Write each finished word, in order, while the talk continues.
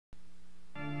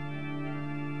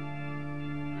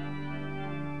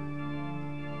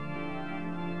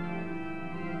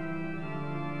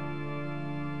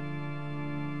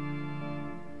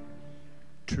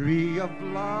Tree of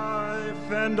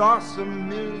life and awesome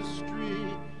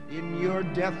mystery, in your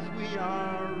death we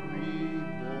are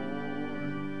reborn.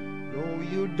 Though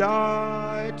you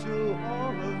die to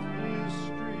all of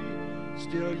history,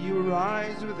 still you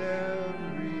rise with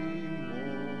every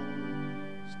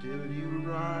morn. Still you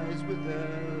rise with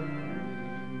every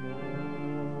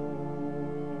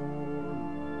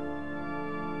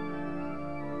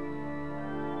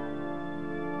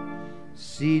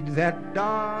seed that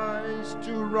dies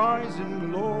to rise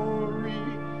in glory,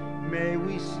 may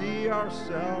we see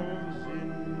ourselves in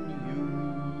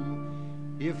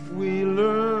you. If we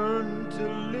learn to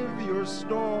live your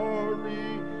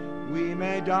story, we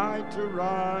may die to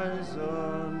rise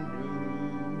anew.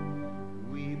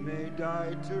 We may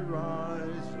die to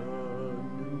rise anew.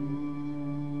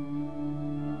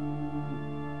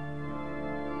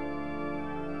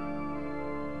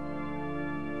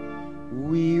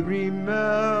 We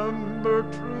remember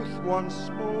truth once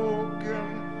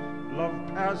spoken, love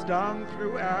passed on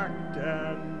through act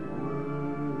and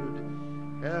word.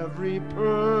 Every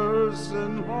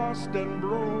person lost and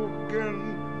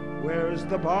broken wears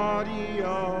the body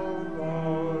of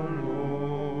our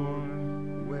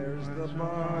Lord. Wears the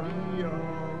body of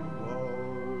our Lord.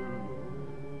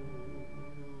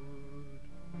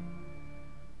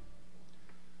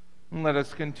 Let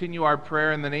us continue our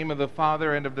prayer in the name of the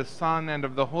Father, and of the Son, and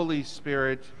of the Holy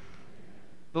Spirit.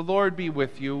 The Lord be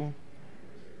with you.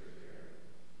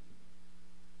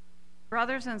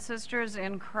 Brothers and sisters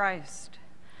in Christ,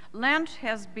 Lent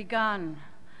has begun.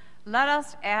 Let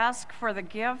us ask for the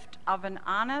gift of an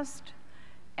honest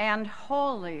and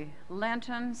holy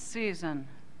Lenten season.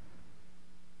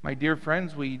 My dear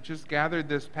friends, we just gathered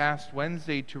this past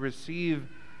Wednesday to receive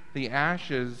the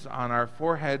ashes on our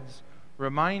foreheads,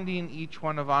 reminding each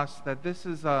one of us that this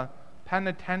is a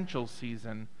penitential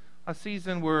season, a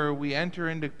season where we enter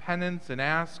into penance and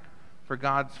ask for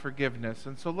God's forgiveness.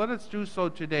 And so let us do so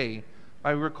today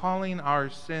by recalling our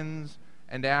sins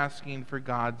and asking for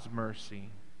God's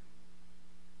mercy.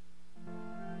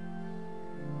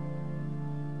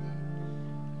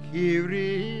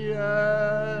 Kyrie eleison.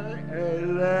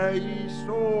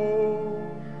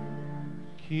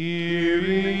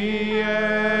 Kyrie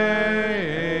eleison.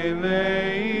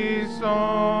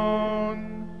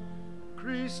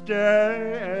 Christe eleison.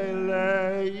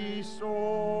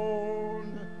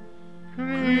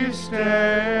 Christe eleison.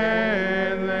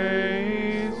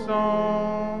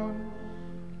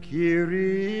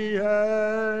 Kyrie eleison.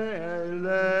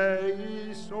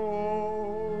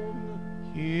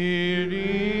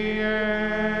 Kyrie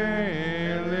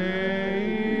eleison.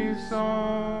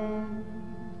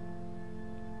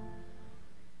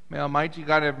 May Almighty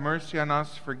God have mercy on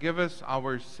us, forgive us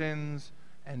our sins,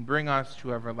 and bring us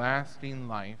to everlasting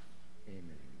life.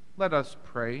 Amen. Let us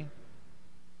pray.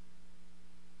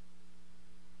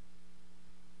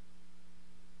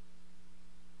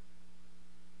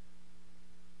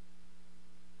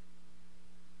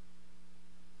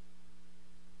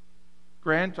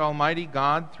 Grant, Almighty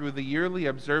God, through the yearly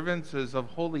observances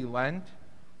of Holy Lent,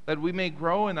 that we may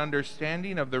grow in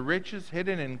understanding of the riches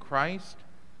hidden in Christ,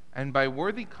 and by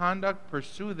worthy conduct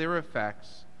pursue their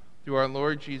effects, through our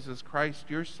Lord Jesus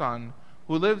Christ, your Son,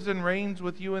 who lives and reigns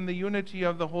with you in the unity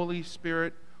of the Holy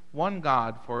Spirit, one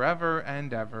God, forever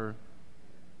and ever.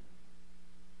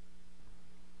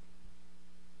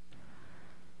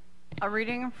 A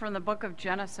reading from the book of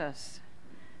Genesis.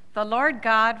 The Lord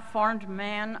God formed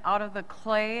man out of the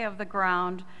clay of the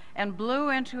ground and blew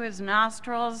into his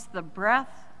nostrils the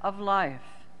breath of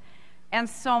life. And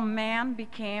so man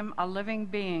became a living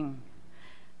being.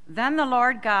 Then the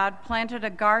Lord God planted a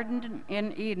garden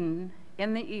in Eden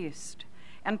in the east,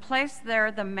 and placed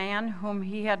there the man whom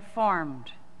he had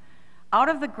formed. Out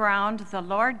of the ground the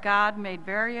Lord God made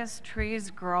various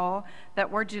trees grow that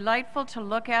were delightful to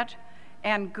look at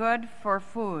and good for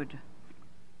food,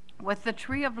 with the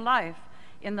tree of life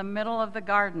in the middle of the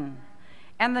garden,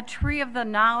 and the tree of the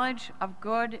knowledge of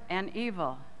good and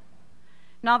evil.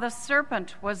 Now the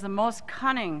serpent was the most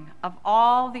cunning of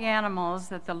all the animals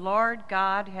that the Lord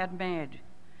God had made.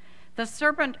 The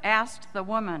serpent asked the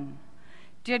woman,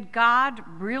 "Did God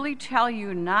really tell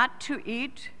you not to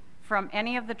eat from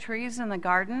any of the trees in the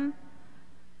garden?"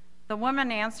 The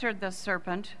woman answered the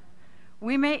serpent,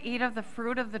 "We may eat of the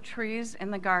fruit of the trees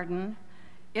in the garden.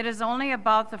 It is only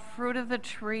about the fruit of the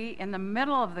tree in the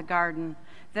middle of the garden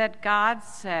that God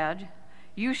said,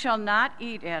 'You shall not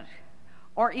eat it,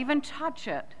 or even touch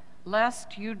it,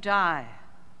 lest you die.'"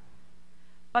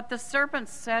 But the serpent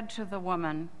said to the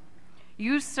woman,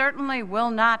 "You certainly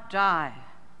will not die.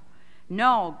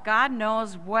 No, God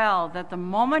knows well that the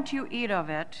moment you eat of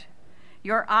it,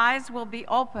 your eyes will be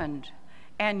opened,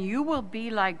 and you will be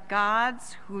like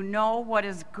gods who know what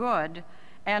is good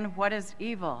and what is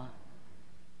evil."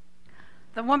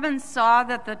 The woman saw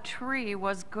that the tree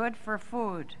was good for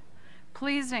food,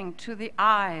 pleasing to the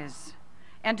eyes,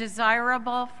 and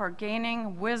desirable for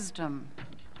gaining wisdom.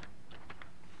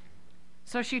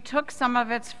 So she took some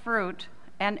of its fruit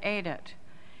and ate it.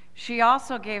 She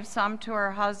also gave some to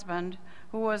her husband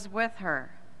who was with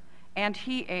her, and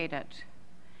he ate it.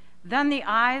 Then the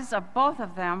eyes of both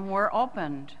of them were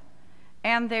opened,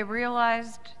 and they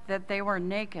realized that they were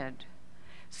naked.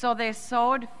 So they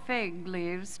sewed fig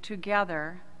leaves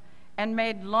together and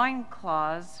made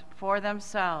loincloths for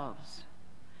themselves.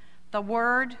 The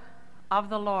word of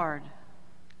the Lord.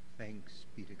 Thanks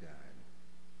be to God.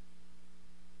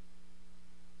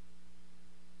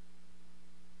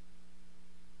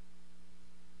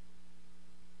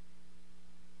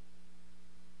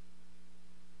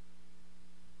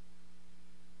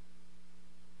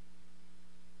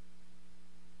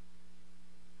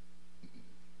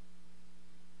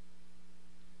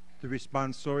 The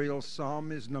responsorial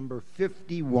psalm is number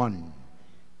 51.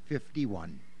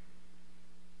 51.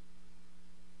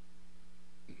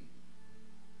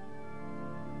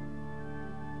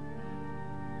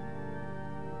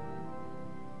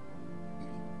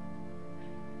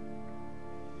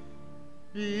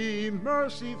 Be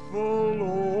merciful,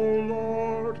 O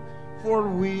Lord, for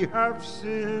we have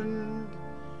sinned.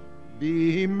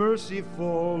 Be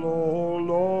merciful, O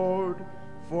Lord,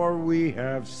 for we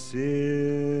have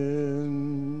sinned.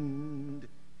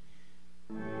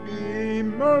 Be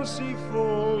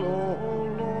merciful, O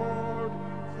Lord,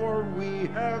 for we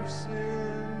have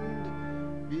sinned.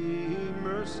 Be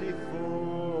merciful,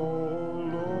 O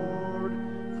Lord,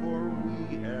 for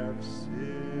we have sinned.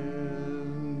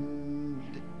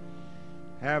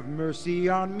 Have mercy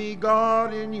on me,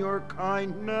 God, in your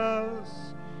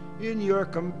kindness, in your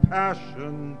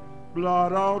compassion.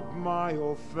 Blot out my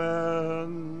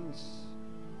offense.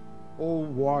 Oh,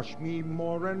 wash me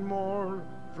more and more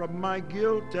from my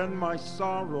guilt and my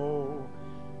sorrow,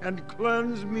 and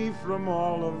cleanse me from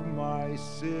all of my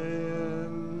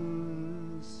sins.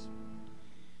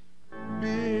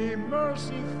 Be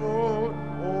merciful,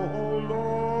 O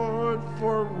Lord,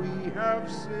 for we have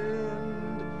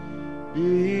sinned.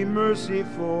 Be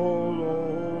merciful,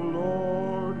 O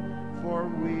Lord, for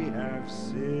we have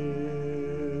sinned.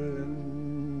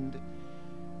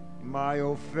 My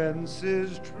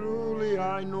offenses, truly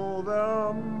I know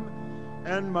them,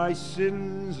 and my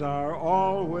sins are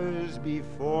always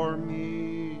before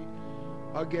me.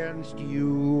 Against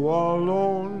you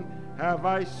alone have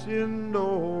I sinned,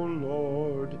 O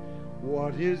Lord.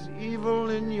 What is evil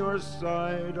in your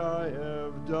sight I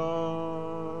have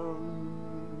done.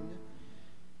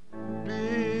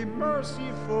 Be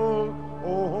merciful,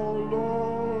 O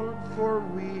Lord, for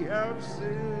we have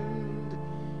sinned.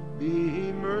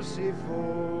 Be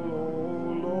merciful,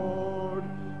 O Lord,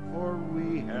 for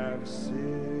we have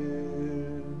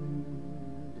sinned.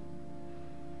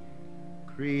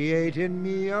 Create in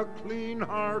me a clean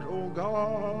heart, O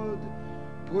God.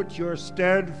 Put your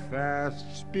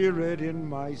steadfast spirit in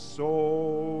my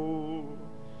soul.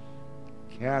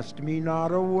 Cast me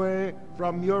not away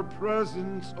from your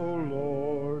presence, O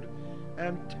Lord,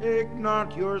 and take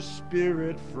not your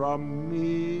spirit from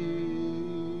me.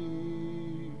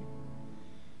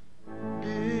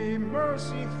 Be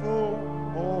merciful,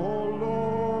 O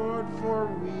Lord, for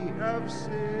we have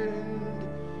sinned.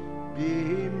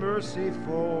 Be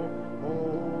merciful, O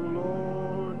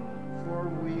Lord, for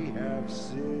we have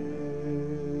sinned.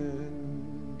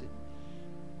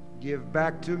 Give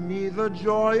back to me the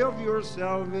joy of your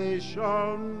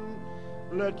salvation.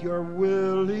 Let your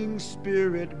willing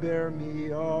spirit bear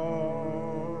me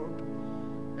up,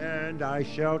 and I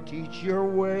shall teach your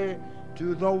way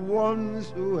to the ones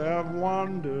who have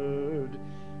wandered,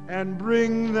 and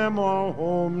bring them all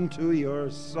home to your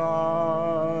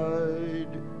side.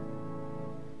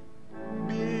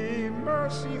 Be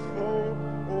merciful,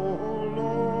 O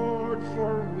Lord,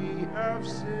 for we have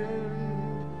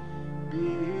sinned.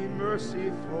 Be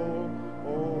merciful,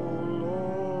 O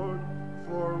Lord,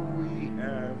 for we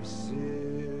have sinned.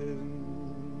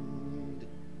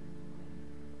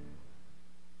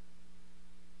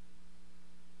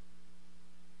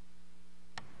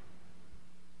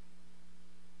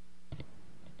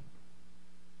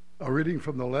 A reading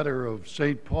from the letter of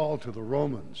St. Paul to the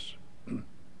Romans.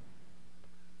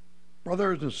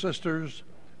 Brothers and sisters,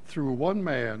 through one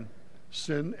man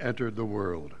sin entered the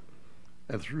world,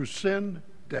 and through sin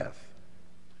death.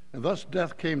 And thus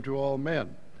death came to all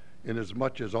men,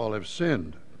 inasmuch as all have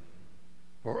sinned.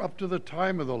 For up to the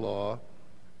time of the law,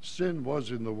 sin was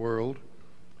in the world,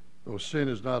 though sin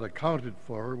is not accounted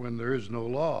for when there is no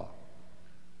law.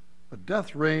 But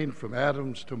death reigned from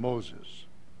Adam's to Moses,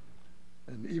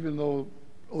 and even though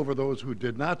over those who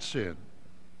did not sin,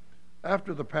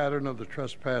 after the pattern of the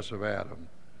trespass of Adam,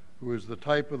 who is the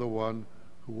type of the one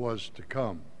who was to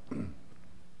come.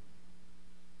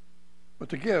 But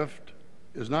the gift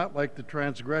is not like the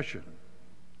transgression.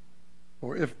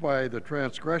 For if by the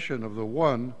transgression of the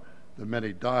one the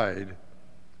many died,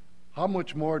 how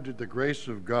much more did the grace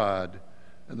of God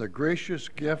and the gracious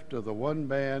gift of the one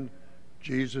man,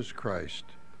 Jesus Christ,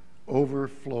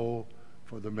 overflow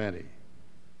for the many?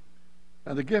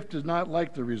 And the gift is not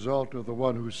like the result of the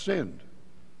one who sinned.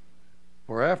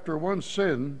 For after one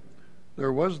sin,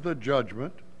 there was the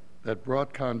judgment that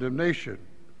brought condemnation.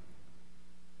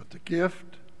 But the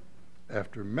gift,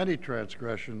 after many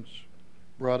transgressions,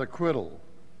 brought acquittal.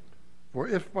 For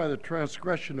if by the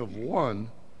transgression of one,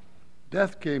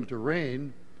 death came to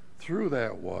reign through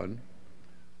that one,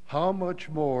 how much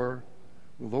more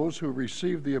will those who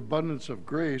receive the abundance of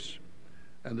grace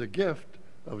and the gift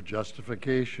of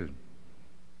justification?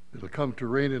 It'll come to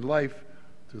reign in life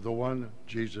through the one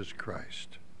Jesus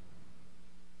Christ.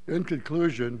 In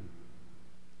conclusion,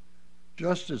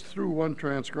 just as through one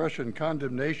transgression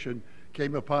condemnation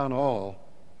came upon all,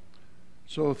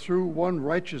 so through one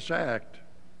righteous act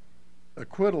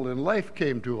acquittal and life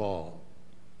came to all.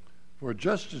 For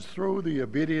just as through the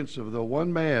obedience of the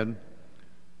one man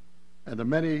and the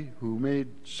many who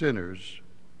made sinners,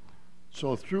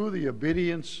 so through the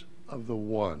obedience of the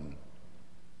one,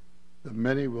 the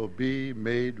many will be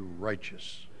made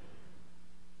righteous.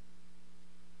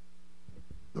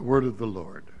 The word of the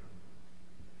Lord.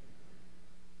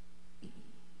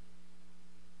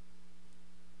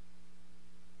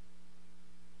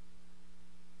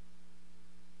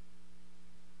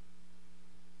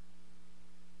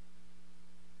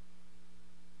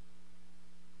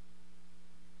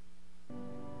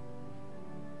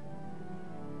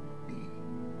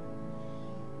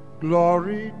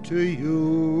 Glory to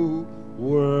you,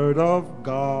 Word of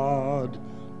God,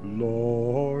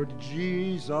 Lord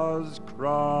Jesus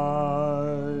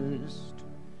Christ.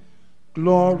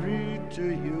 Glory to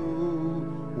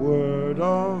you, Word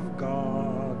of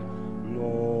God,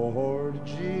 Lord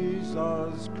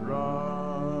Jesus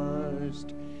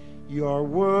Christ. Your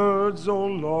words, O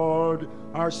Lord,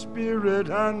 are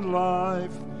spirit and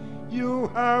life. You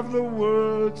have the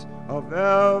words of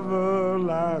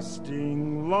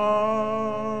everlasting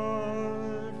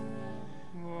life.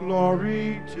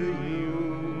 Glory to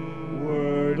you,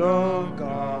 Word of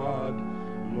God,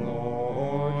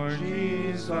 Lord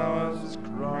Jesus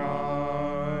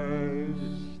Christ.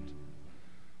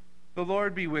 The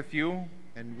Lord be with you.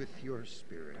 And with your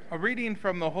spirit. A reading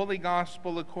from the Holy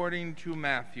Gospel according to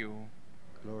Matthew.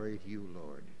 Glory to you,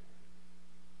 Lord.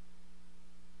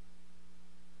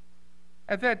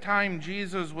 At that time,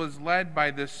 Jesus was led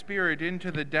by the Spirit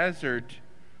into the desert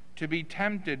to be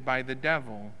tempted by the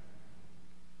devil.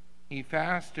 He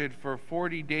fasted for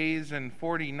 40 days and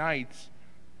 40 nights,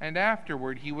 and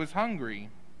afterward he was hungry.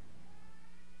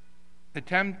 The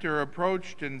tempter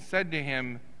approached and said to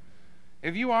him,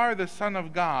 "If you are the Son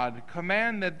of God,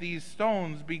 command that these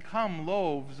stones become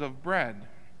loaves of bread."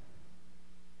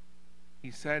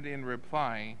 He said in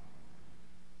reply,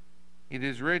 "It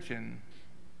is written,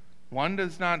 one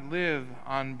does not live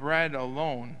on bread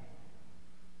alone,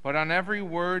 but on every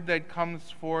word that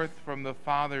comes forth from the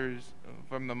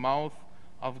mouth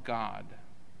of God."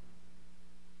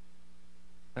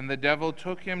 Then the devil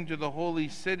took him to the holy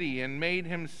city and made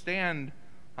him stand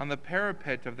on the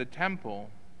parapet of the temple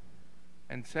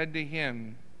and said to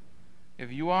him,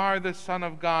 "If you are the Son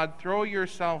of God, throw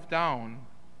yourself down,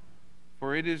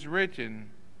 for it is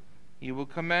written, He will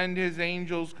command His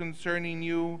angels concerning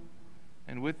you,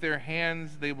 and with their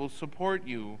hands they will support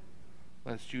you,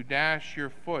 lest you dash your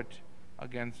foot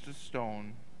against a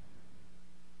stone."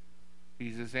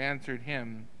 Jesus answered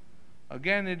him,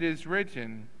 "Again it is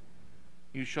written,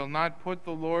 You shall not put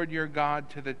the Lord your God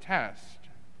to the test."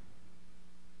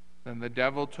 Then the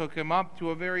devil took him up to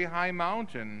a very high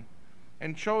mountain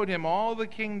and showed him all the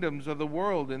kingdoms of the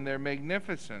world in their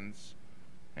magnificence.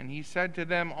 And he said to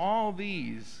them, "All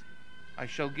these I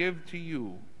shall give to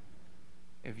you,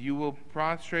 if you will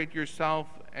prostrate yourself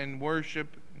and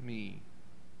worship me."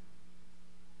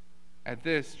 At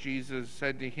this, Jesus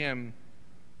said to him,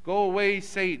 "Go away,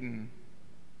 Satan.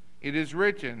 It is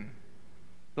written,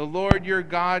 The Lord your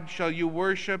God shall you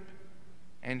worship,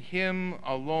 and him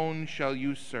alone shall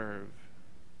you serve."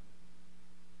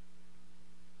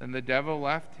 Then the devil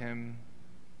left him,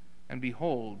 and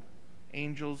behold,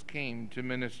 angels came to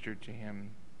minister to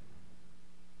him.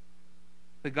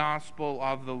 The Gospel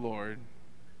of the Lord.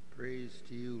 Praise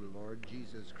to you, Lord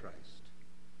Jesus Christ.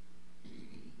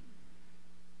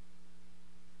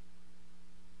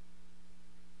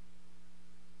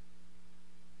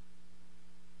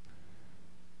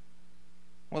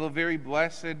 Well, a very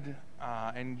blessed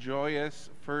and joyous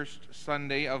first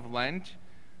Sunday of Lent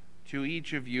to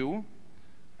each of you.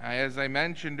 As I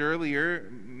mentioned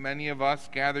earlier, many of us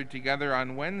gathered together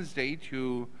on Wednesday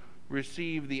to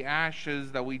receive the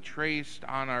ashes that we traced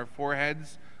on our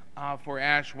foreheads for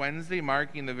Ash Wednesday,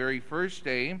 marking the very first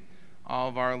day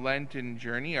of our Lenten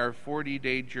journey, our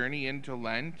 40-day journey into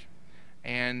Lent.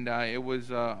 And it was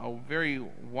a very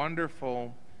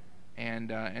wonderful and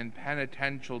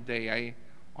penitential day. I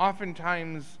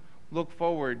oftentimes look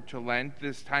forward to Lent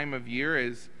this time of year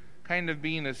as kind of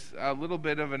being a little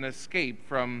bit of an escape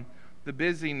from the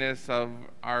busyness of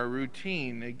our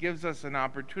routine. It gives us an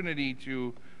opportunity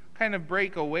to kind of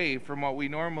break away from what we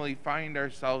normally find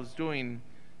ourselves doing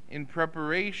in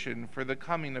preparation for the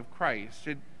coming of Christ.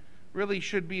 It really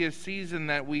should be a season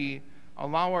that we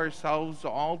allow ourselves to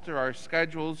alter our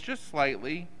schedules just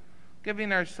slightly,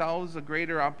 giving ourselves a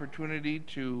greater opportunity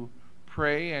to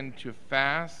pray and to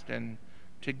fast and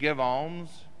to give alms.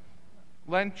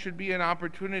 Lent should be an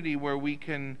opportunity where we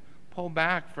can pull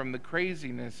back from the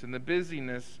craziness and the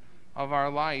busyness of our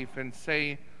life and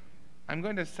say, I'm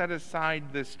going to set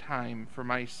aside this time for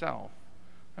myself.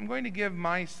 I'm going to give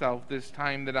myself this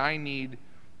time that I need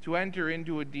to enter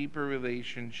into a deeper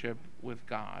relationship with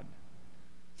God.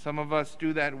 Some of us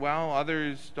do that well,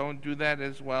 others don't do that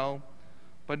as well.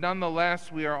 But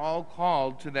nonetheless, we are all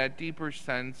called to that deeper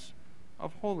sense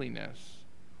of holiness,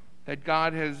 that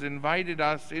God has invited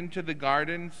us into the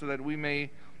garden so that we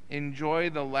may enjoy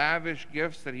the lavish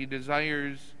gifts that he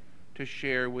desires to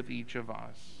share with each of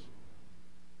us.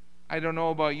 I don't know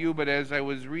about you, but as I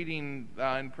was reading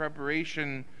in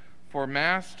preparation for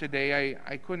Mass today,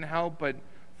 I couldn't help but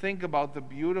think about the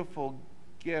beautiful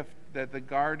gift that the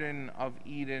Garden of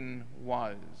Eden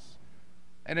was.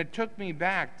 And it took me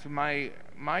back to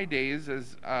my days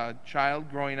as a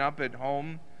child growing up at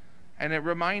home, and it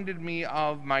reminded me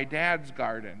of my dad's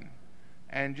garden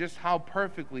and just how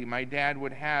perfectly my dad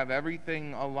would have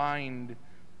everything aligned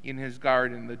in his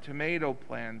garden. The tomato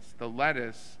plants, the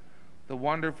lettuce, the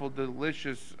wonderful,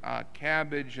 delicious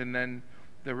cabbage, and then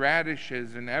the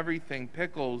radishes and everything,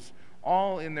 pickles,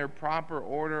 all in their proper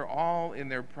order, all in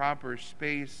their proper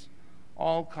space,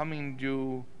 all coming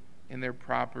due in their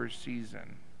proper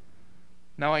season.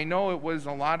 Now, I know it was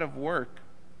a lot of work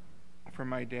for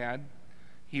my dad.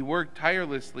 He worked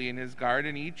tirelessly in his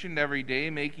garden each and every day,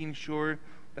 making sure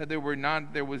that there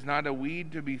was not a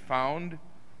weed to be found,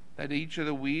 that each of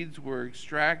the weeds were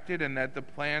extracted, and that the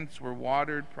plants were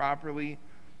watered properly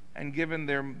and given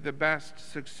the best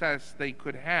success they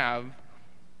could have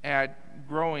at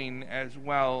growing as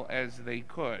well as they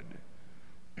could.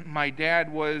 My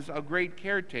dad was a great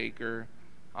caretaker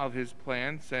of his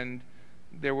plants, and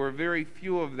there were very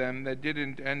few of them that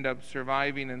didn't end up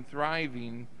surviving and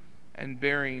thriving and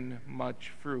bearing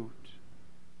much fruit.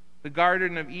 The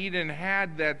Garden of Eden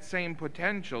had that same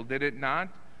potential, did it not?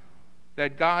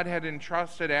 That God had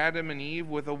entrusted Adam and Eve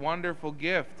with a wonderful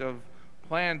gift of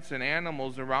plants and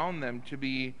animals around them to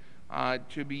be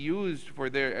used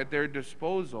at their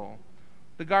disposal.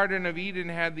 The Garden of Eden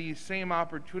had the same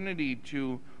opportunity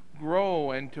to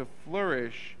grow and to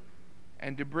flourish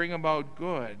and to bring about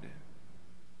good.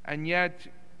 And yet,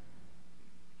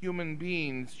 human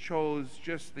beings chose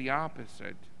just the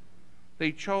opposite.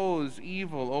 They chose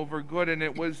evil over good, and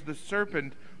it was the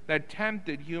serpent that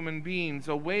tempted human beings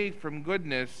away from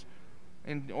goodness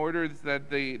in order that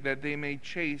they may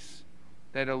chase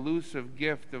that elusive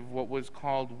gift of what was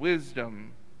called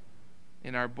wisdom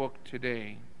in our book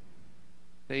today.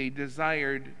 They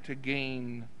desired to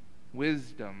gain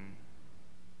wisdom.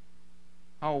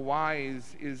 How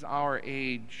wise is our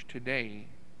age today?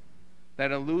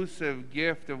 That elusive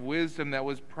gift of wisdom that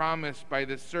was promised by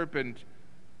the serpent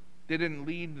didn't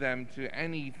lead them to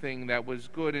anything that was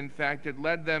good. In fact, it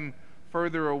led them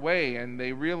further away, and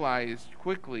they realized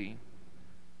quickly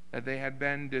that they had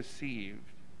been deceived.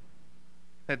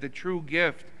 That the true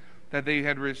gift that they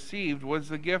had received was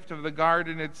the gift of the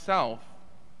garden itself,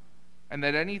 and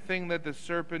that anything that the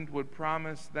serpent would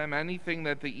promise them, anything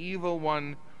that the evil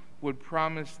one would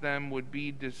promise them, would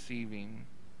be deceiving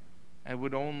and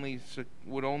would only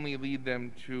lead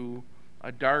them to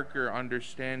a darker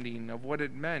understanding of what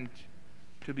it meant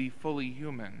to be fully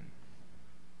human.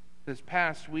 This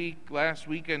last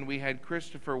weekend, we had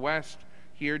Christopher West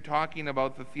here talking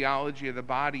about the theology of the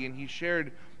body, and he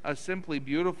shared a simply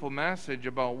beautiful message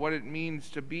about what it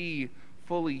means to be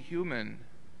fully human.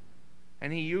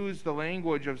 And he used the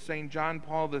language of St. John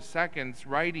Paul II's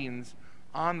writings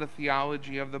on the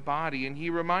theology of the body. And he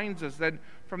reminds us that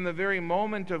from the very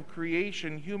moment of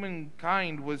creation,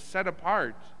 humankind was set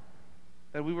apart,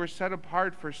 that we were set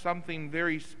apart for something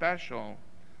very special,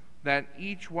 that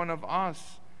each one of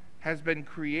us has been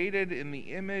created in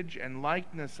the image and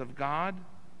likeness of God,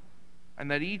 and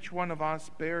that each one of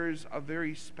us bears a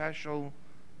very special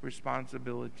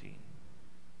responsibility.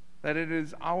 That it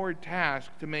is our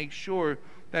task to make sure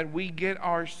that we get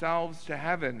ourselves to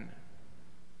heaven,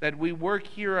 that we work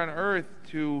here on earth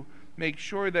to make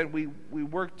sure that we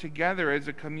work together as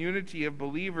a community of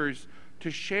believers to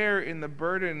share in the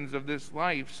burdens of this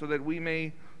life so that we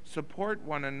may support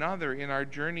one another in our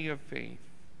journey of faith,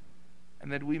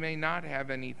 and that we may not have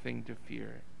anything to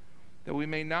fear, that we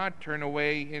may not turn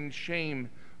away in shame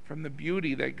from the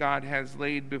beauty that God has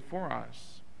laid before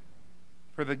us.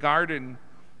 For the garden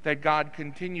that God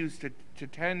continues to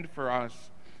tend for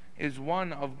us is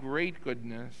one of great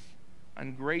goodness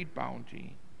and great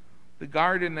bounty. The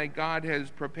garden that God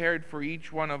has prepared for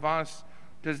each one of us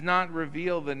does not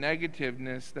reveal the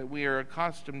negativeness that we are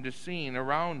accustomed to seeing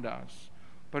around us,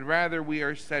 but rather we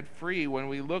are set free when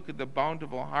we look at the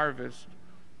bountiful harvest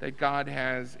that God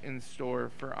has in store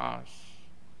for us.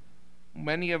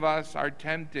 Many of us are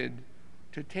tempted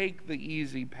to take the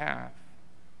easy path.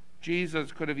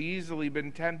 Jesus could have easily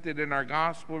been tempted in our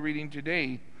gospel reading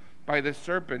today by the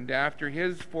serpent. After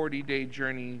his 40-day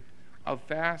journey of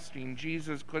fasting,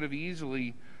 Jesus could have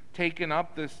easily taken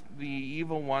up the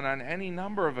evil one on any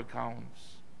number of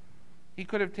accounts. He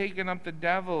could have taken up the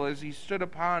devil as he stood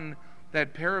upon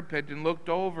that parapet and looked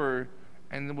over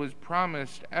and was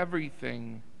promised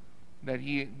everything that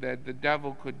the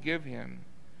devil could give him.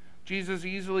 Jesus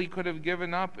easily could have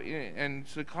given up and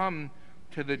succumbed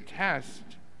to the test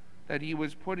that he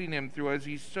was putting him through as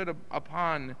he stood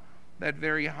upon that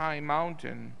very high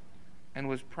mountain and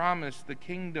was promised the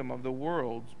kingdom of the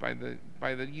world by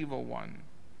the evil one.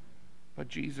 But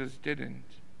Jesus didn't.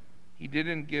 He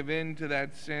didn't give in to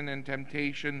that sin and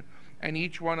temptation, and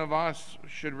each one of us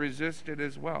should resist it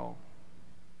as well.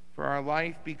 For our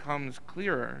life becomes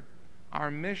clearer,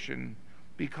 our mission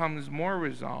becomes more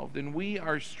resolved, and we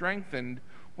are strengthened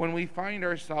when we find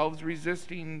ourselves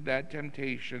resisting that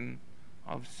temptation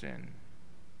of sin.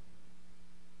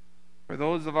 For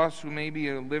those of us who may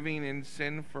be living in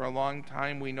sin for a long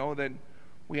time, we know that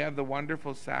we have the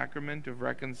wonderful sacrament of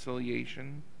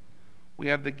reconciliation. We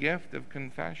have the gift of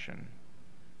confession.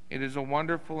 It is a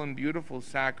wonderful and beautiful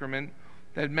sacrament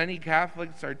that many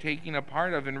Catholics are taking a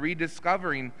part of and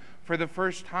rediscovering for the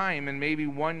first time in maybe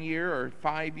 1 year or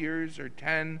 5 years or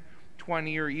 10,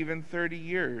 20 or even 30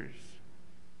 years.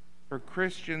 For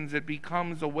Christians, it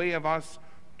becomes a way of us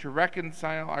to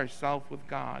reconcile ourselves with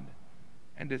God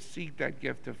and to seek that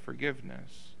gift of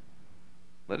forgiveness.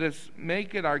 Let us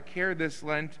make it our care this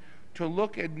Lent to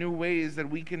look at new ways that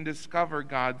we can discover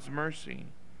God's mercy,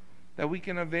 that we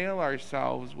can avail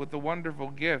ourselves with the wonderful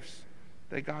gifts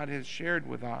that God has shared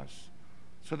with us,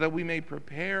 so that we may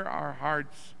prepare our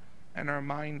hearts and our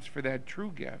minds for that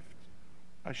true gift,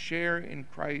 a share in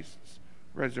Christ's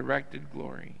resurrected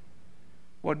glory.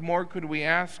 What more could we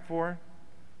ask for?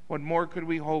 What more could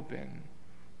we hope in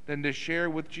than to share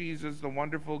with Jesus the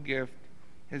wonderful gift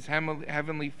his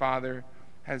heavenly Father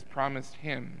has promised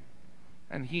him,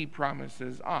 and he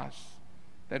promises us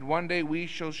that one day we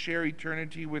shall share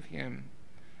eternity with him,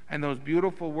 and those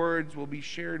beautiful words will be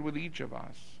shared with each of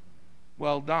us.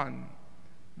 Well done,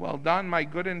 my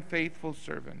good and faithful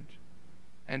servant.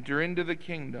 Enter into the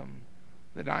kingdom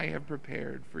that I have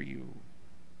prepared for you.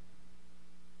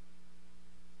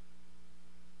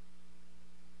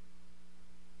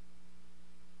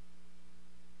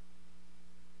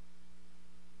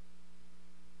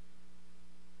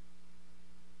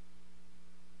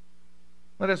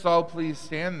 Let us all please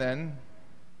stand then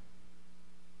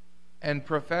and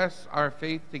profess our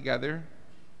faith together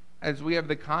as we have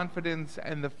the confidence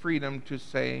and the freedom to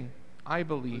say, I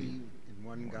believe in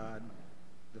one God,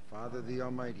 the Father, the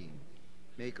Almighty,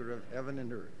 maker of heaven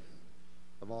and earth,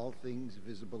 of all things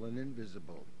visible and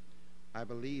invisible. I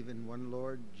believe in one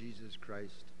Lord Jesus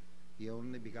Christ, the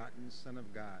only begotten Son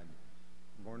of God,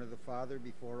 born of the Father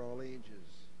before all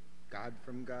ages, God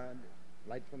from God,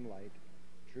 light from light,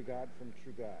 true God from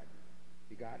true God,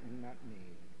 begotten, not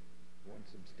made, one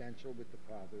substantial with the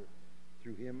Father.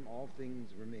 Through him all things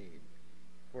were made.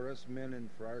 For us men and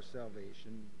for our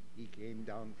salvation he came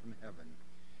down from heaven,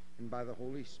 and by the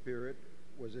Holy Spirit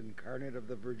was incarnate of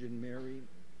the Virgin Mary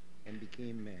and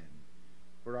became man.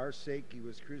 For our sake he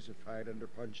was crucified under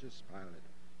Pontius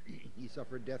Pilate. He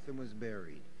suffered death and was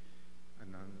buried,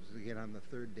 and was again on the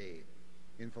third day,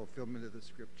 in fulfillment of the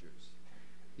Scriptures.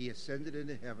 He ascended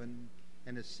into heaven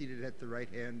and is seated at the right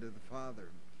hand of the Father.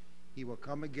 He will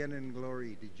come again in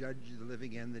glory to judge the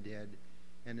living and the dead,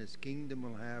 and his kingdom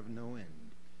will have no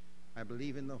end. I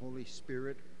believe in the Holy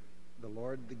Spirit, the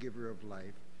Lord, the giver of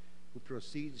life, who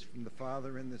proceeds from the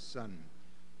Father and the Son,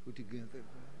 who together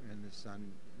and the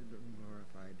Son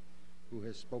glorified, who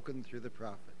has spoken through the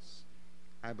prophets.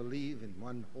 I believe in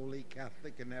one holy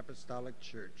Catholic and Apostolic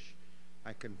Church.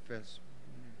 I confess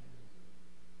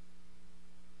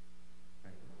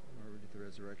the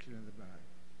resurrection of the body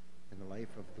and the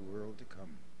life of the world to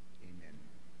come. Amen.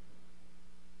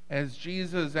 As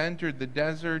Jesus entered the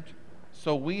desert,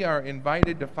 so we are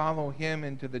invited to follow him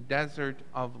into the desert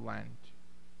of Lent.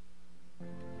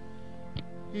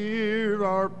 Hear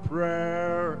our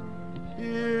prayer,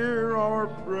 hear our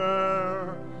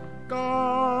prayer.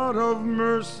 God of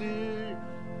mercy,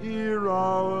 hear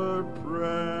our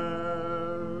prayer.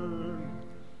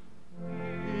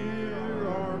 Hear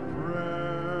our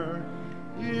prayer,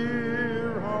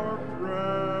 hear our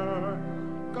prayer.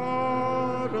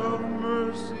 God of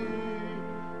mercy,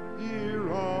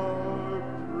 hear our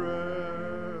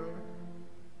prayer.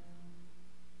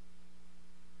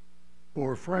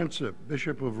 For Francis,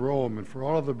 Bishop of Rome, and for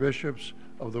all of the bishops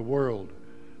of the world,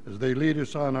 as they lead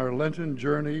us on our Lenten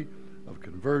journey of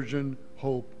conversion,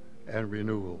 hope, and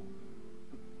renewal.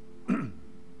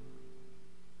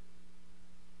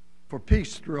 For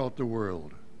peace throughout the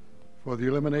world, for the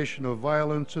elimination of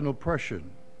violence and oppression,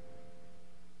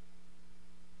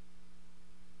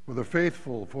 for the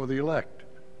faithful, for the elect,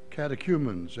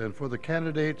 catechumens, and for the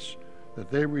candidates, that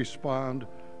they respond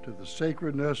to the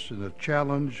sacredness and the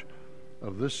challenge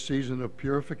of this season of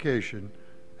purification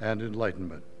and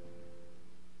enlightenment.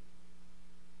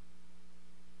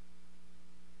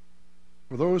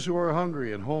 For those who are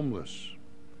hungry and homeless,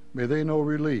 may they know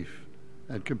relief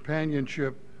and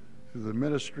companionship through the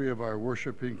ministry of our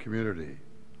worshiping community.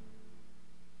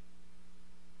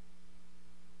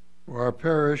 For our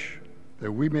parish,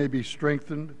 that we may be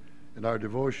strengthened in our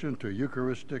devotion to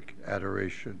Eucharistic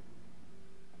adoration.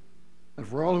 And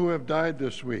for all who have died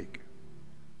this week,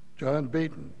 John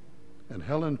Baton and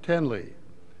Helen Tenley,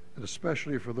 and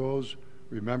especially for those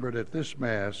remembered at this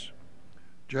Mass,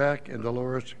 Jack and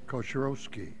Dolores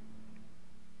Kocherowski.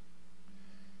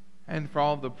 And for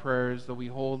all the prayers that we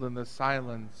hold in the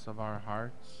silence of our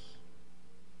hearts,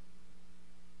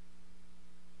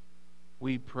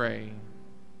 we pray.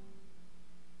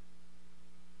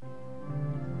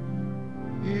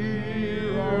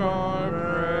 Hear our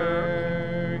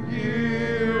prayer,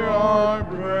 hear our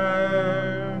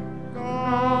prayer.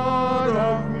 God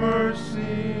of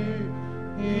mercy,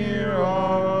 hear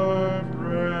our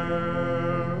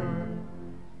prayer.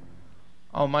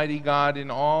 Almighty God, in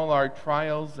all our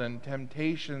trials and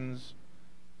temptations,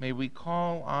 may we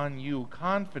call on you,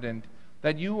 confident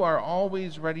that you are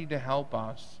always ready to help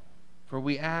us. For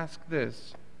we ask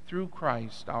this through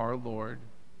Christ our Lord.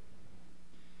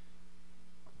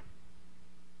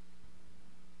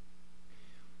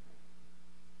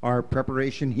 Our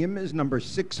preparation hymn is number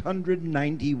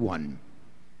 691.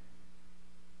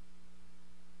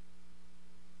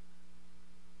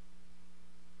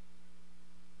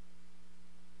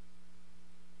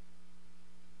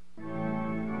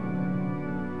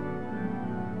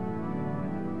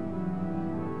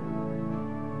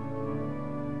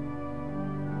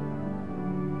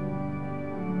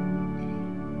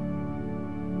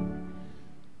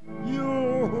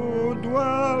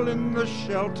 In the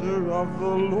shelter of the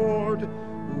Lord,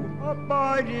 who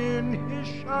abide in his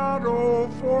shadow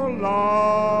for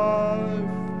life,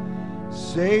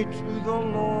 say to the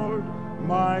Lord,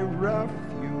 my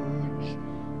refuge,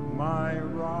 my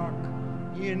rock,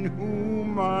 in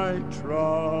whom I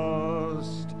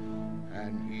trust,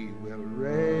 and he will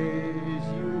raise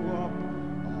you up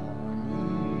on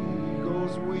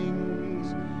eagle's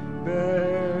wings,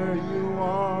 bear you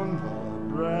on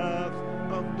the breath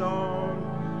of dawn,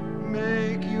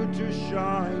 make you to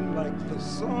shine like the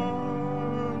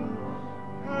sun,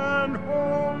 and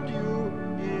hold you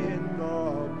in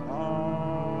the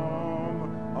palm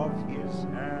of his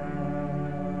hand.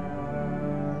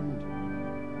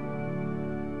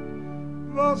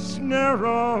 The snare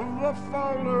of the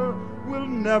fowler will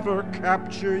never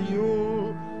capture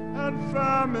you, and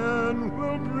famine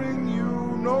will bring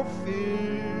you no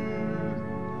fear.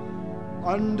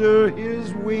 Under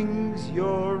his wings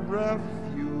your refuge,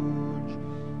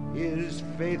 his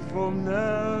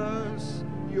faithfulness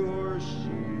your shield,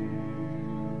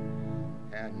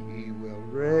 and he will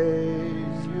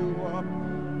raise you up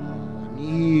on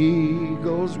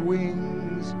eagle's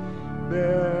wings,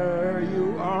 bear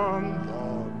you on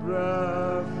the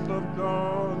breath of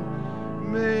dawn,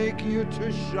 make you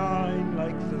to shine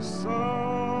like the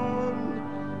sun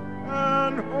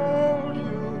and hold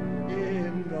you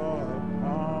in the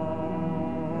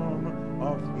palm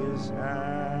of his hand.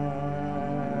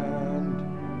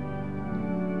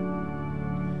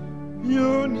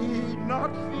 You need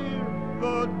not fear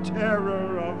the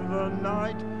terror of the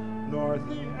night, nor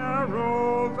the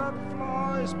arrow that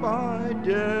flies by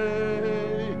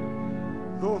day.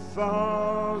 Though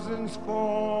thousands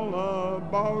fall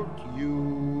about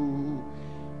you,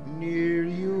 near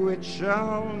you it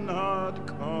shall not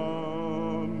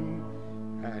come,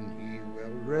 and he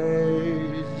will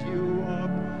raise you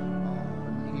up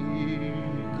on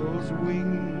eagle's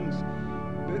wings,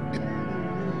 bending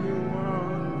you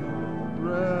on the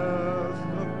breath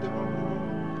of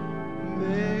dawn,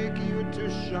 make you to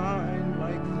shine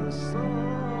like the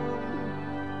sun,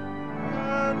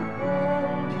 and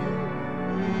hold you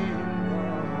in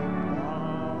the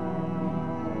palm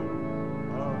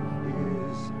of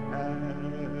his hand.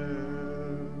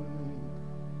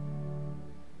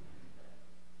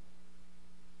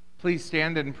 Please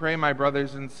stand and pray, my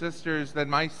brothers and sisters, that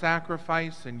my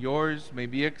sacrifice and yours may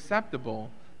be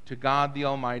acceptable to God the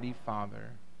Almighty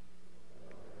Father.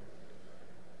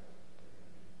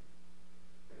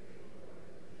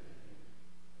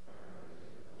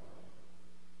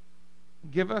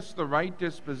 Give us the right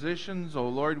dispositions, O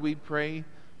Lord, we pray,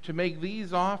 to make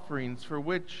these offerings for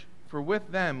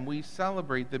with them we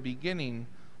celebrate the beginning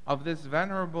of this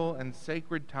venerable and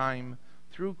sacred time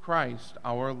through Christ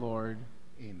our Lord.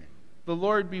 Amen. The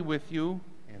Lord be with you.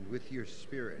 And with your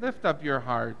spirit. Lift up your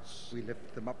hearts. We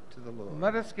lift them up to the Lord.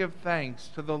 Let us give thanks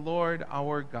to the Lord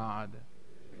our God.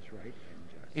 It is right and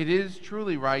just. It is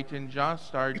truly right and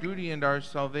just, our duty and our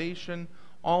salvation,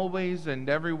 always and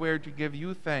everywhere to give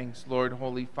you thanks, Lord,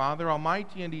 Holy Father,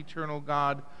 Almighty and eternal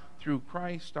God, through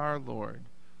Christ our Lord.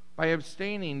 By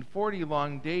abstaining 40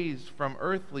 long days from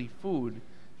earthly food,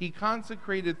 he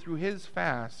consecrated through his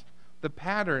fast the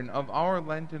pattern of our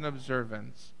Lenten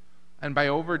observance, and by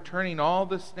overturning all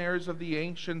the snares of the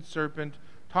ancient serpent,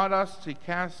 taught us to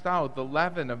cast out the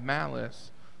leaven of malice,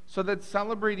 so that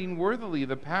celebrating worthily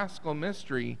the Paschal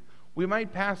mystery, we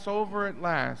might pass over at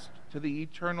last to the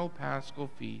eternal Paschal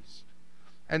feast.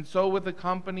 And so with the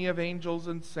company of angels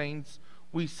and saints,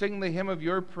 we sing the hymn of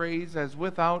your praise as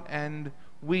without end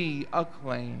we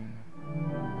acclaim.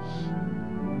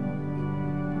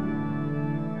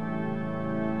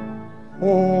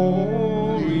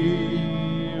 Holy,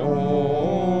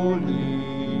 holy,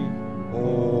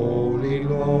 holy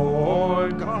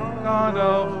Lord God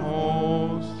of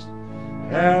hosts,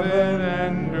 heaven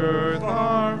and earth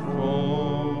are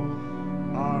full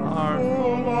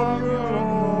of your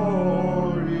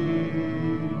glory.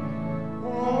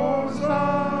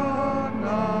 Hosanna,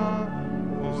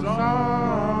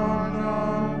 Hosanna,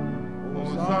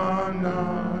 Hosanna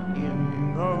in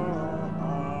the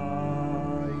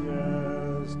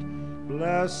highest.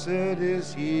 Blessed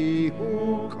is he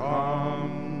who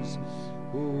comes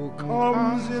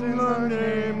in the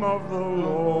name of the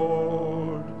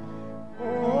Lord.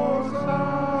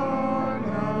 Hosanna,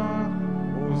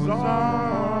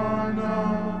 Hosanna,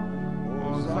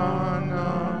 Hosanna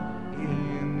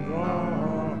in the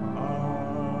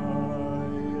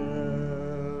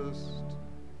highest.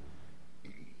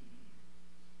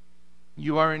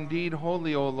 You are indeed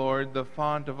holy, O Lord, the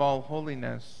font of all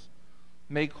holiness.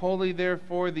 Make holy,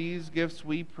 therefore, these gifts,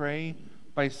 we pray,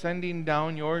 by sending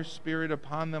down your Spirit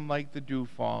upon them like the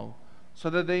dewfall, so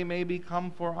that they may become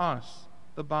for us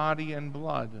the body and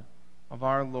blood of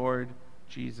our Lord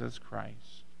Jesus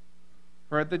Christ.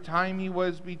 For at the time he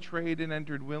was betrayed and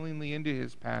entered willingly into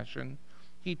his passion,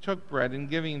 he took bread, and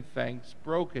giving thanks,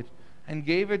 broke it, and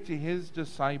gave it to his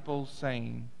disciples,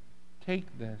 saying,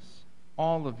 "Take this,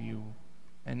 all of you,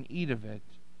 and eat of it.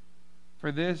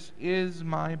 For this is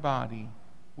my body,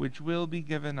 which will be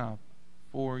given up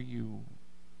for you."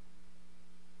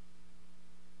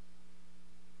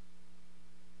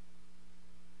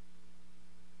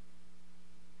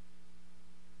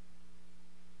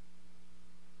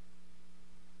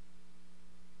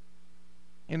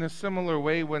 In a similar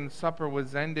way, when supper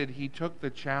was ended, he took the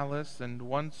chalice, and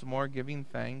once more giving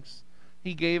thanks,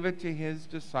 he gave it to his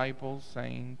disciples,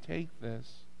 saying, "Take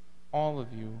this, all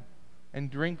of you,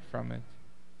 and drink from it.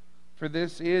 For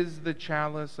this is the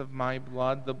chalice of my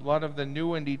blood, the blood of the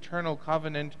new and eternal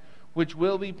covenant, which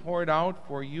will be poured out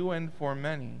for you and for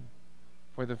many,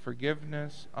 for the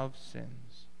forgiveness of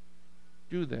sins.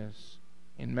 Do this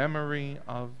in memory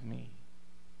of me."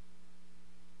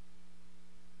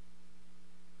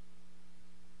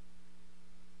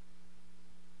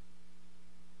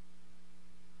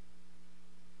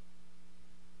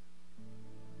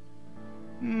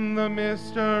 The the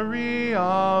mystery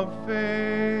of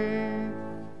faith.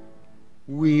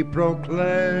 We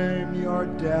proclaim your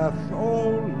death, O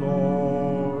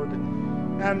Lord,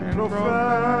 and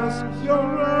profess your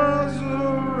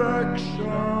resurrection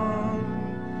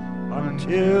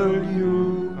until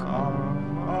you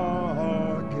come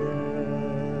again.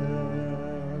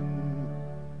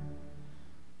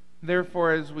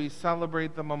 Therefore, as we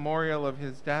celebrate the memorial of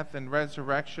his death and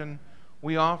resurrection,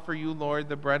 we offer you, Lord,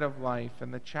 the bread of life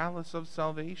and the chalice of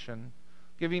salvation,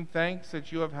 giving thanks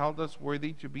that you have held us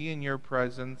worthy to be in your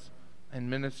presence and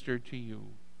minister to you.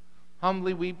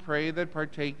 Humbly we pray that,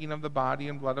 partaking of the body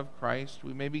and blood of Christ,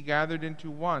 we may be gathered into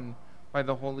one by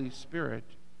the Holy Spirit.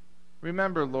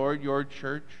 Remember, Lord, your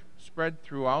church spread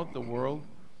throughout the world,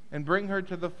 and bring her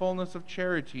to the fullness of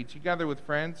charity, together with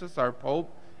Francis, our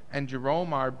Pope, and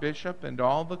Jerome, our Bishop, and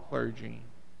all the clergy.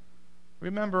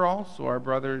 Remember also our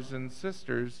brothers and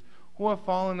sisters who have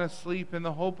fallen asleep in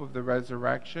the hope of the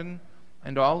resurrection,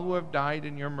 and all who have died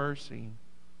in your mercy.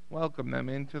 Welcome them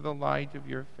into the light of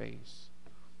your face.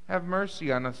 Have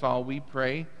mercy on us all, we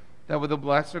pray, that with the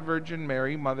Blessed Virgin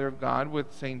Mary, Mother of God,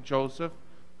 with Saint Joseph,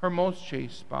 her most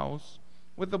chaste spouse,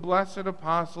 with the blessed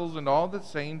apostles and all the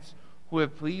saints who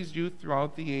have pleased you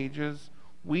throughout the ages,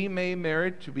 we may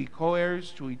merit to be co-heirs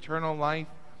to eternal life,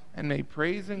 and may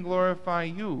praise and glorify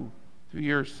you through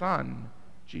your Son,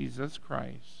 Jesus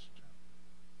Christ.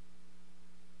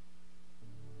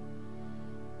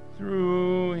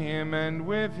 Through him and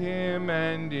with him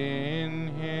and in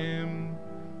him,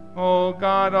 O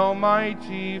God,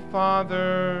 Almighty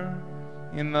Father,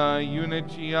 in the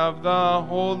unity of the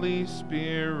Holy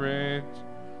Spirit,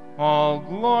 all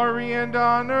glory and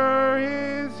honor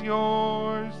is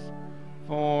yours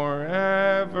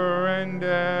forever and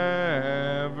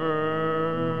ever.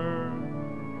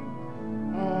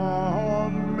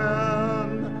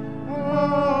 Amen.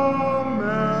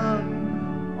 Amen.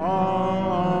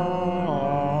 Amen.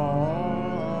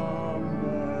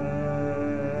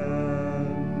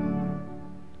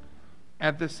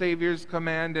 At the Savior's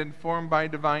command and formed by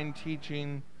divine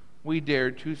teaching, we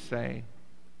dare to say,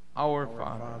 Our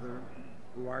Father,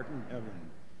 who art in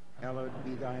heaven, hallowed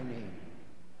be thy name.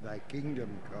 Thy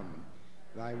kingdom come,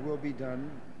 thy will be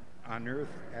done on earth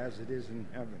as it is in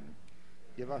heaven.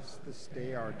 Give us this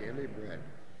day our daily bread,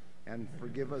 and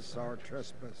forgive us our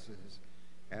trespasses,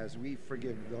 as we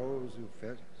forgive those who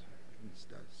offend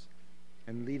against us.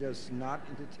 And lead us not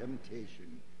into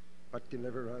temptation, but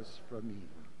deliver us from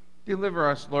evil. Deliver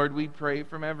us, Lord, we pray,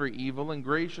 from every evil, and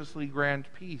graciously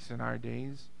grant peace in our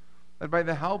days, that by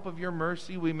the help of your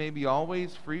mercy we may be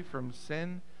always free from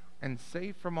sin and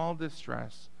safe from all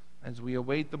distress, as we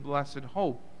await the blessed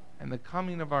hope and the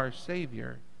coming of our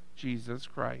Savior, Jesus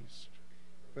Christ.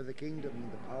 For the kingdom,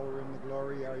 the power, and the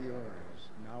glory are yours,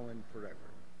 now and forever.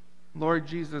 Lord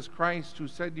Jesus Christ, who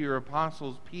said to your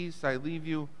apostles, Peace I leave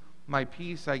you, my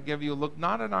peace I give you, look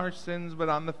not on our sins, but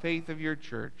on the faith of your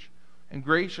church, and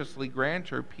graciously grant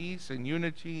her peace and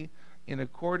unity in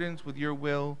accordance with your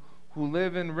will, who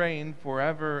live and reign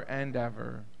forever and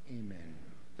ever. Amen.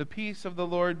 The peace of the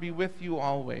Lord be with you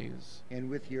always. And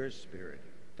with your spirit.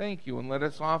 Thank you, and let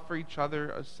us offer each other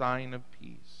a sign of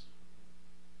peace.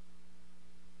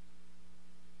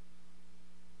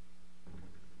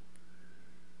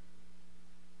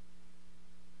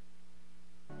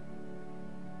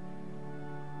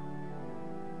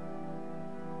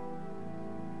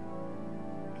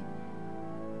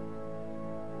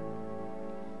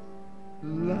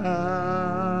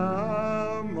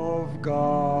 Lamb of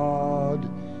God,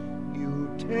 you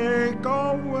take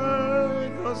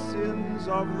away the sins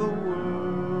of the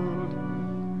world.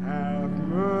 Have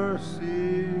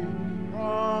mercy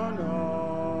on us.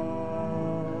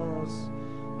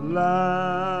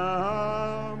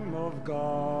 Lamb of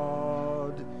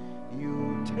God,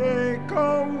 you take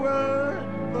away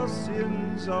the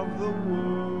sins of the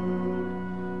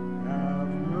world. Have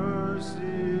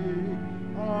mercy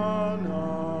on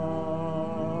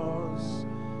us.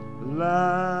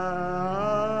 Lamb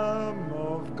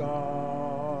of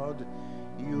God,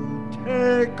 you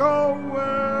take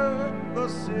away the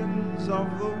sins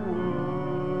of the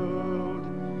world.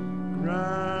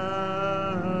 Grant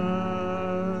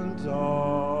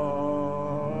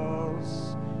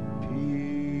us peace.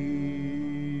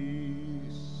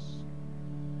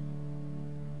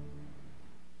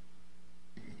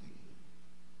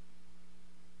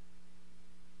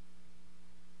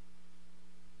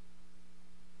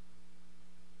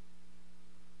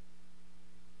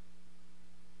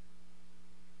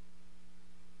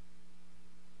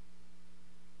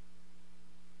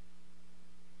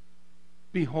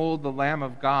 Behold the Lamb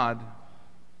of God.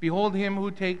 Behold him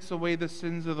who takes away the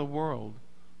sins of the world.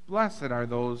 Blessed are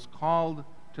those called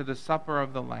to the supper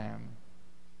of the Lamb.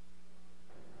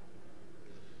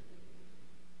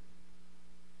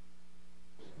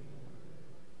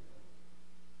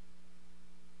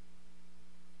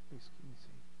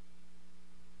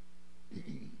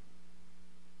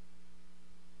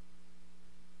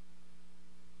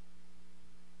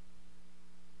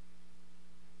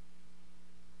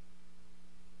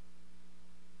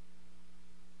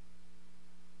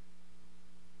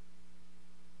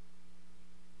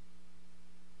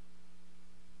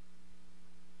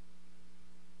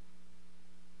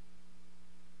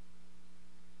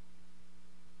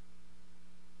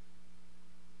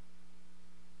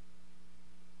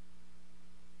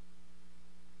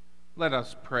 Let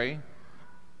us pray.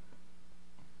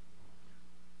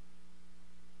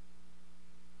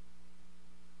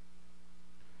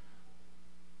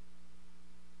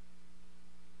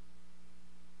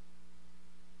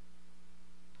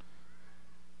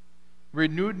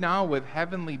 Renewed now with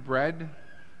heavenly bread,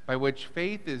 by which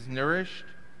faith is nourished,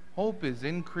 hope is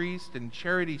increased, and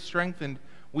charity strengthened,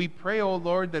 we pray, O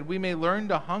Lord, that we may learn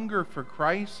to hunger for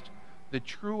Christ, the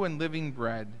true and living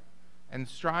bread, and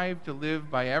strive to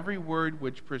live by every word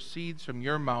which proceeds from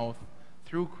your mouth,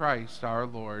 through Christ our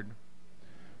Lord.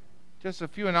 Just a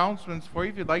few announcements for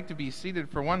you, if you'd like to be seated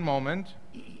for one moment.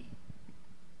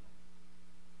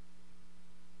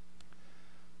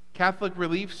 Catholic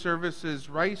Relief Services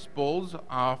Rice Bowls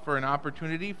offer an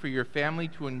opportunity for your family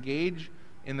to engage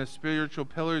in the spiritual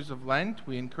pillars of Lent.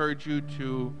 We encourage you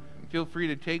to feel free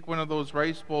to take one of those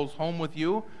rice bowls home with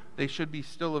you. They should be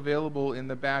still available in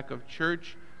the back of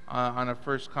church on a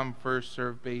first-come,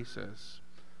 first-served basis.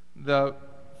 The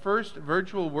first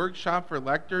virtual workshop for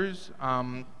lectors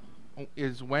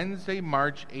is Wednesday,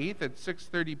 March 8th at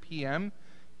 6:30 p.m.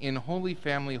 in Holy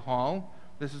Family Hall.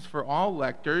 This is for all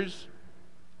lectors.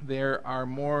 There are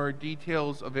more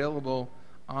details available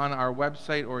on our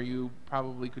website, or you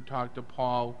probably could talk to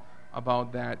Paul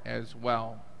about that as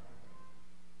well.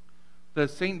 The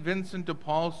St. Vincent de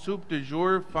Paul Soup du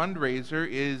Jour fundraiser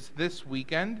is this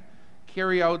weekend.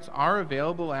 Carryouts are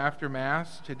available after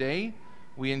Mass today.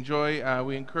 We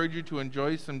encourage you to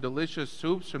enjoy some delicious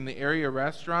soups from the area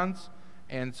restaurants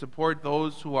and support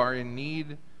those who are in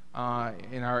need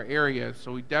in our area.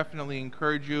 So we definitely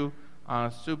encourage you.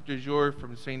 Soup du Jour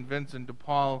from St. Vincent de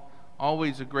Paul,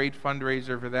 always a great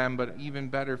fundraiser for them, but even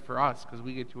better for us because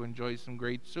we get to enjoy some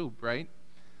great soup, right?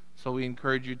 So we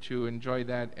encourage you to enjoy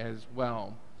that as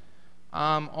well.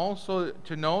 Also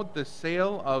to note, the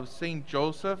sale of St.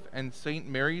 Joseph and St.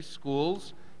 Mary's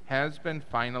schools has been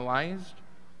finalized.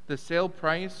 The sale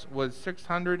price was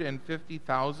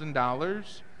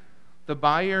 $650,000. The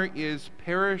buyer is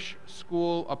Parish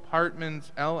School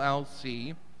Apartments,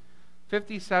 LLC.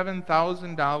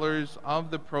 $57,000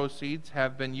 of the proceeds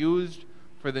have been used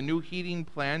for the new heating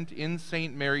plant in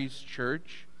St. Mary's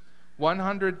Church.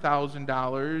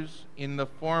 $100,000 in the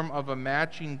form of a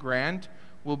matching grant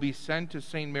will be sent to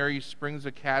St. Mary's Springs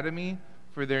Academy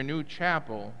for their new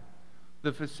chapel.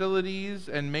 The Facilities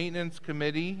and Maintenance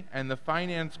Committee and the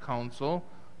Finance Council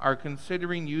are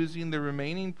considering using the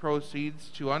remaining proceeds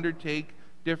to undertake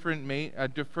different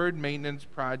deferred maintenance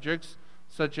projects,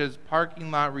 such as parking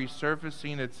lot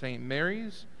resurfacing at St.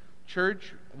 Mary's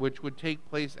Church, which would take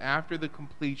place after the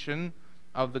completion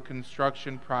of the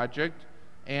construction project,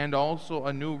 and also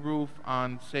a new roof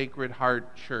on Sacred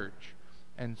Heart Church.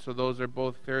 And so those are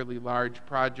both fairly large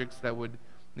projects that would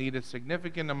need a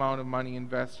significant amount of money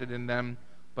invested in them,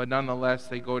 but nonetheless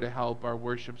they go to help our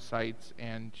worship sites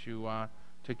and to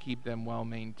keep them well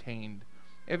maintained.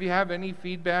 If you have any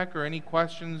feedback or any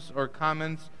questions or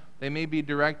comments, they may be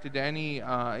directed to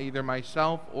either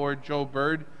myself or Joe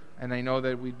Bird, and I know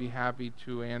that we'd be happy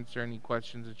to answer any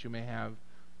questions that you may have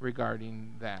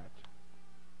regarding that.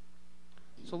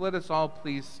 So let us all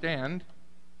please stand.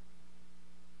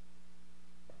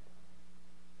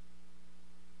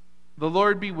 The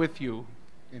Lord be with you.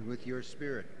 And with your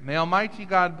spirit. May Almighty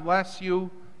God bless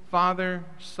you, Father,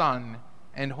 Son,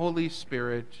 and Holy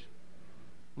Spirit.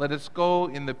 Let us go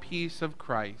in the peace of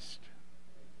Christ.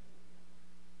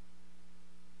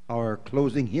 Our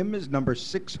closing hymn is number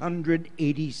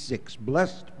 686.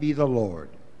 Blessed be the Lord.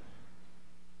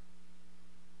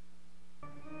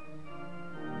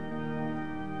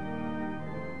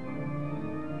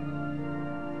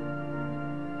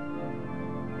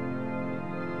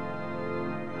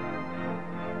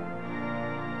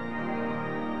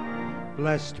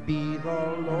 Blessed be the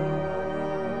Lord,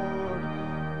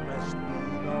 blessed be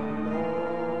the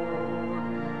Lord,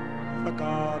 the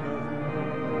God of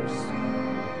mercy,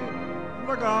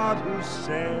 the God who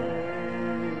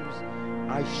saves.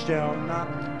 I shall not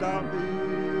be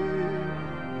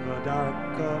the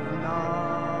dark of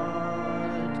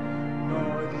night,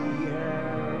 nor the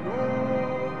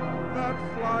arrow that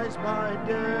flies by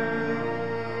day.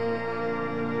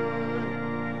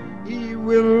 He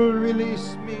will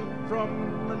release me from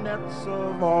the nets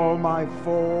of all my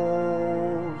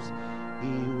foes.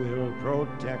 He will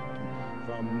protect me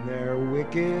from their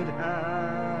wicked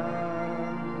hands.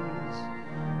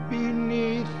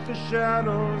 Beneath the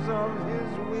shadows of his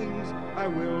wings I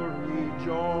will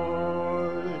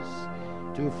rejoice,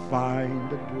 to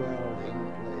find a dwelling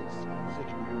place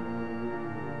secure.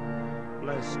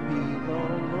 Blessed be the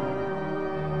Lord,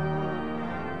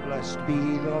 blessed be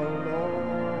the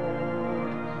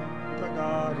Lord, the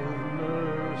God of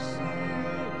mercy,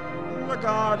 the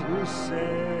God who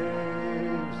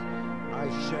saves. I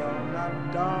shall not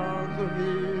dawn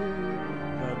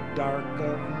the dark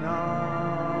of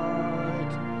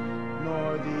night,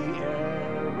 nor the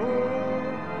arrow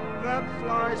that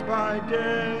flies by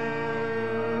day.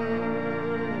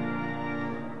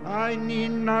 I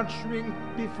need not shrink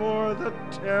before the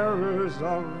terrors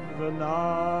of the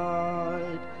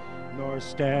night, nor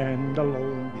stand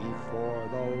alone before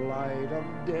the light of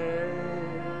day.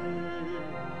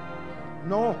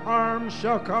 No harm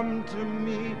shall come to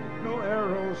me, no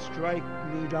arrow strike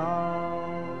me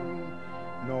down,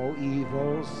 no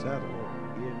evil settle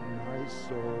in my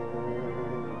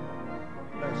soul.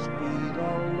 Blessed be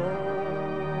the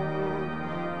Lord,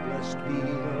 blessed be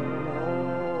the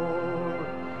Lord,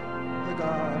 the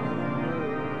God of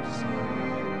mercy,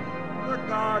 the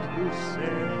God who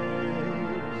saves.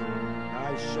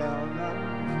 I shall not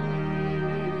fear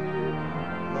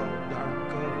the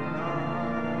dark of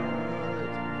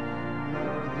night,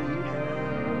 nor the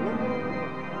arrow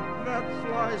that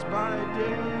flies by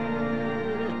day.